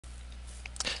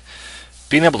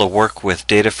being able to work with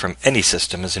data from any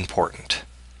system is important.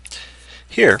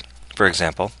 Here, for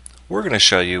example, we're going to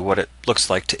show you what it looks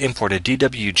like to import a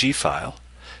DWG file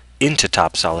into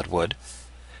TopSolid'Wood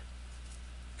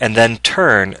and then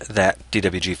turn that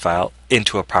DWG file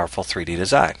into a powerful 3D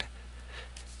design.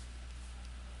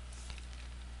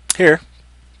 Here,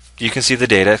 you can see the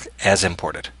data as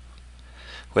imported.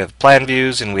 We have plan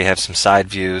views and we have some side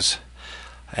views,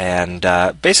 and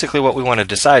basically what we want to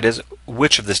decide is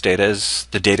which of this data is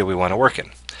the data we want to work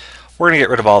in. We're going to get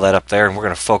rid of all that up there and we're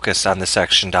going to focus on the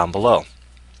section down below.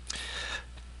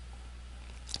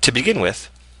 To begin with,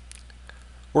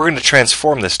 we're going to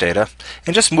transform this data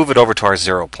and just move it over to our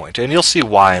 0 point, and you'll see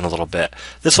why in a little bit.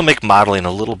 This will make modeling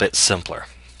a little bit simpler.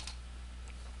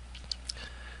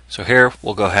 So here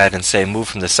we'll go ahead and say move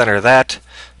from the center of that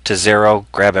to 0,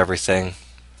 grab everything,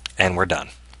 and we're done.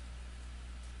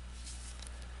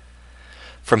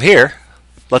 From here,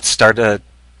 let's start to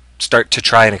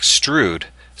try and extrude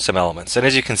some elements. And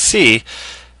as you can see,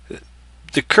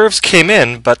 the curves came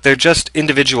in, but they're just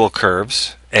individual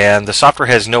curves, and the software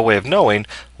has no way of knowing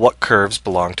what curves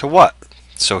belong to what.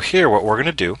 So here what we're going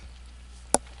to do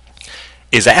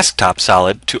is ask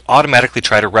TopSolid to automatically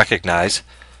try to recognize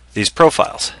these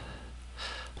profiles.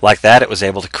 Like that, it was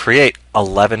able to create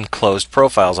 11 closed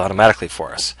profiles automatically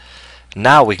for us.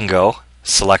 Now we can go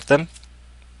select them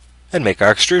and make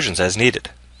our extrusions as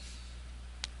needed.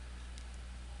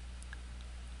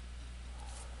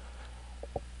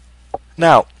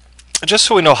 Now, just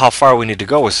so we know how far we need to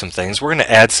go with some things, we're going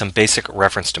to add some basic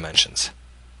reference dimensions.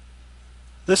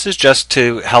 This is just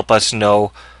to help us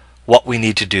know what we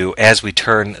need to do as we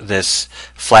turn this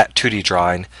flat 2D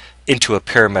drawing into a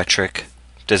parametric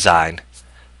design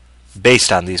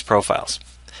based on these profiles.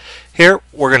 Here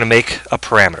we're going to make a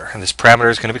parameter, and this parameter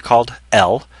is going to be called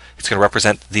L. It's going to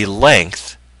represent the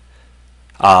length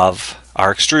of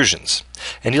our extrusions.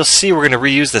 And you'll see we're going to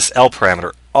reuse this L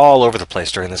parameter all over the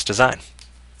place during this design.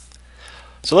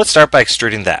 So let's start by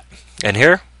extruding that. And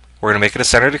here we're going to make it a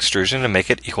centered extrusion and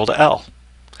make it equal to L.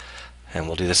 And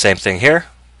we'll do the same thing here.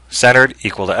 Centered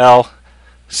equal to L,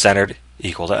 centered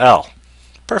equal to L.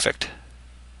 Perfect.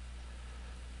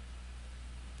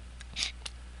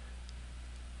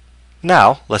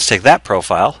 Now, let's take that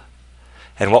profile,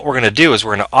 and what we're going to do is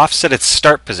we're going to offset its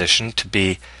start position to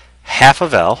be half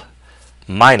of L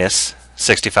minus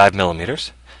 65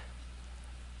 millimeters,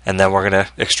 and then we're going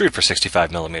to extrude for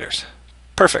 65 millimeters.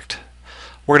 Perfect.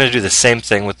 We're going to do the same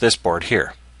thing with this board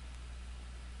here.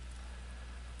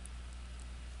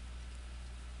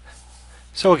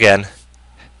 So again,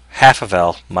 half of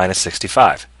L minus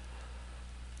 65.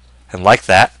 And like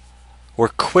that, we're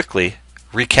quickly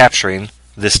recapturing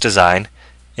this design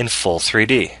in full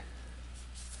 3D.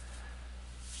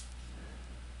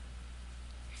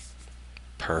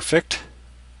 Perfect.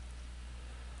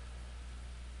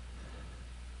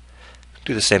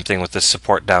 Do the same thing with this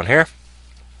support down here.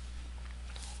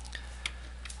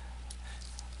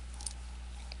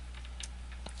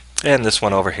 And this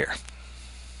one over here.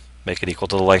 Make it equal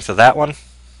to the length of that one.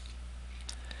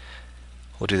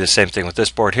 We'll do the same thing with this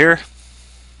board here.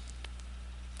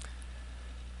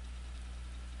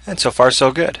 And so far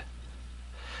so good.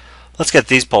 Let's get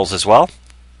these poles as well.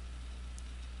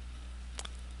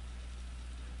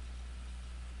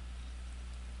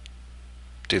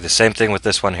 Do the same thing with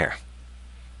this one here.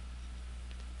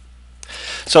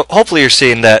 So hopefully you're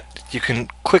seeing that you can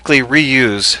quickly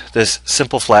reuse this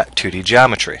simple flat 2D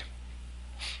geometry.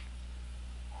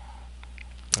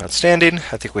 Outstanding.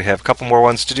 I think we have a couple more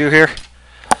ones to do here.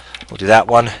 We'll do that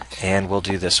one, and we'll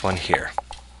do this one here.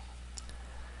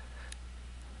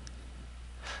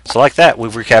 So like that,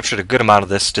 we've recaptured a good amount of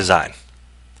this design.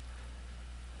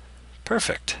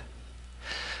 Perfect.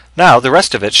 Now the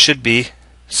rest of it should be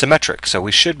symmetric, so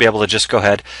we should be able to just go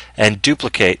ahead and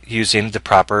duplicate using the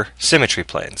proper symmetry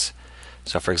planes.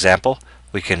 So for example,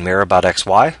 we can mirror about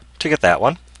XY to get that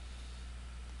one.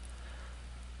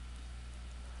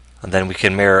 And then we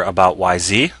can mirror about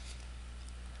YZ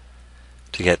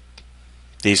to get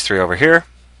these three over here.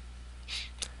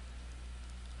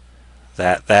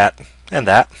 That, and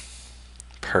that.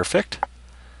 Perfect.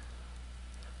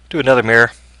 Do another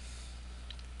mirror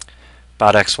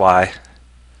about XY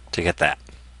to get that.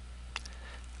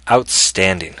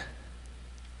 Outstanding.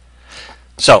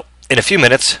 So, in a few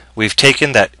minutes, we've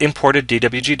taken that imported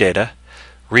DWG data,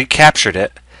 recaptured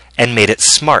it, and made it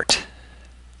smart.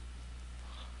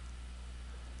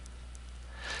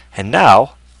 And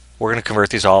now, we're going to convert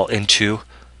these all into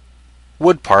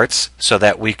wood parts so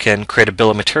that we can create a bill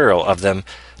of material of them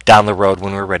down the road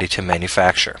when we're ready to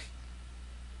manufacture.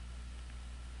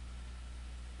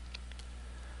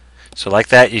 So like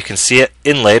that, you can see it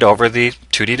inlaid over the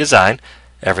 2D design.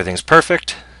 Everything's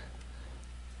perfect.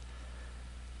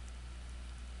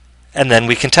 And then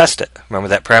we can test it. Remember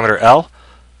that parameter L?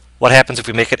 What happens if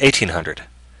we make it 1800?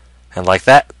 And like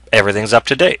that, everything's up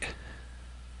to date.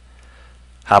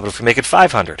 How about if we make it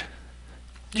 500?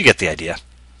 You get the idea.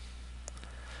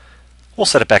 We'll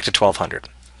set it back to 1200.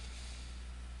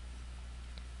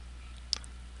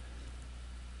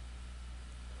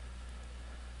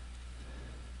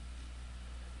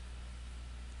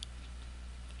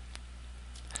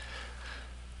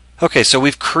 Okay, so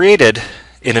we've created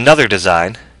in another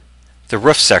design the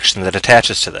roof section that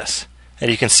attaches to this.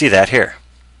 And you can see that here.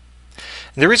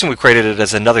 And the reason we created it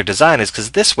as another design is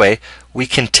because this way we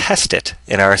can test it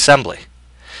in our assembly.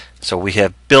 So we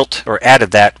have built or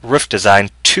added that roof design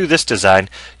to this design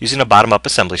using a bottom-up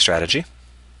assembly strategy.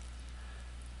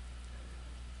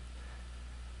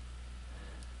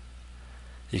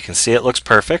 You can see it looks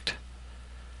perfect.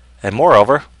 And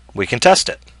moreover, we can test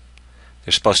it.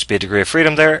 There's supposed to be a degree of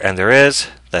freedom there, and there is.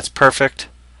 That's perfect.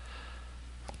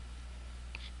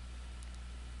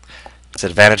 It's an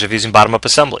advantage of using bottom-up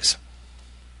assemblies.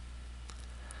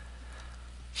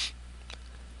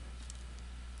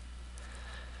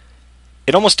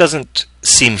 It almost doesn't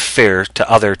seem fair to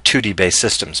other 2D based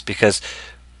systems because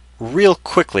real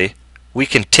quickly we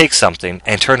can take something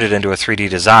and turn it into a 3D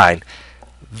design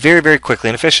very, very quickly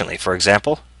and efficiently. For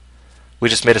example, we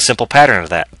just made a simple pattern of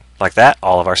that. Like that,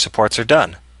 all of our supports are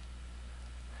done.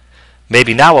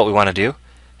 Maybe now what we want to do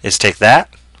is take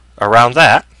that, around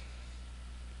that,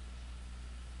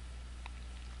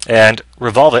 and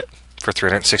revolve it for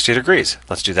 360 degrees.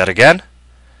 Let's do that again.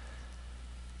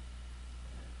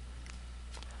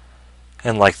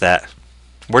 And like that,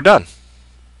 we're done.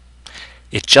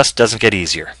 It just doesn't get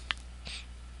easier.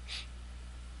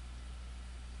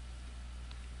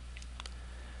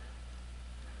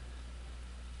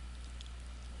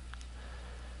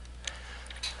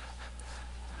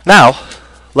 Now,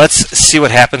 let's see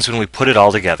what happens when we put it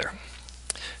all together.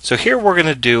 So here we're going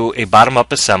to do a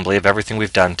bottom-up assembly of everything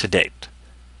we've done to date.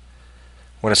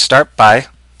 We're going to start by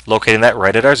locating that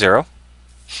right at our 0.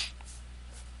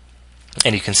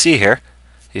 And you can see here,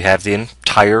 you have the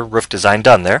entire roof design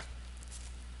done there.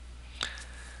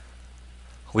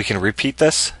 We can repeat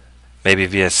this, maybe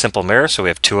via a simple mirror, so we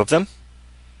have 2 of them.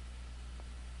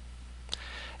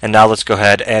 And now let's go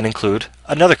ahead and include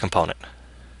another component.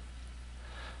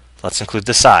 Let's include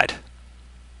the side.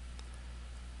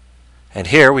 And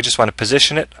here we just want to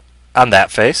position it on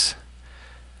that face.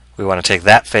 We want to take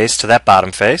that face to that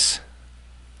bottom face.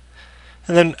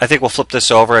 And then I think we'll flip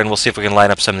this over and we'll see if we can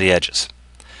line up some of the edges.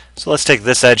 So let's take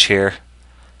this edge here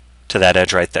to that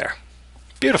edge right there.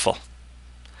 Beautiful.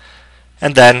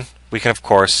 And then we can of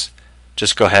course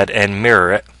just go ahead and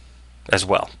mirror it as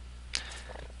well.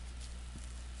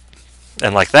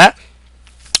 And like that,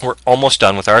 we're almost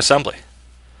done with our assembly.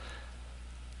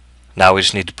 Now we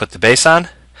just need to put the base on.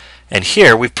 And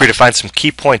here we've predefined some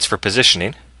key points for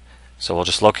positioning. So we'll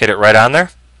just locate it right on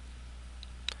there.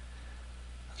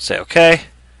 Say OK.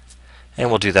 And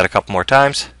we'll do that a couple more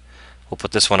times. We'll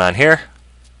put this one on here.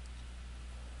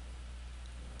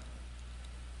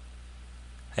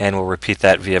 And we'll repeat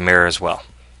that via mirror as well.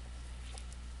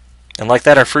 And like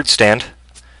that, our fruit stand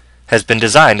has been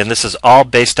designed. And this is all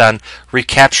based on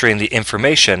recapturing the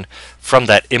information from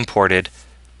that imported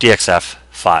DXF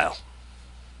file.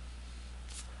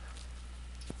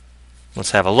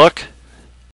 Let's have a look.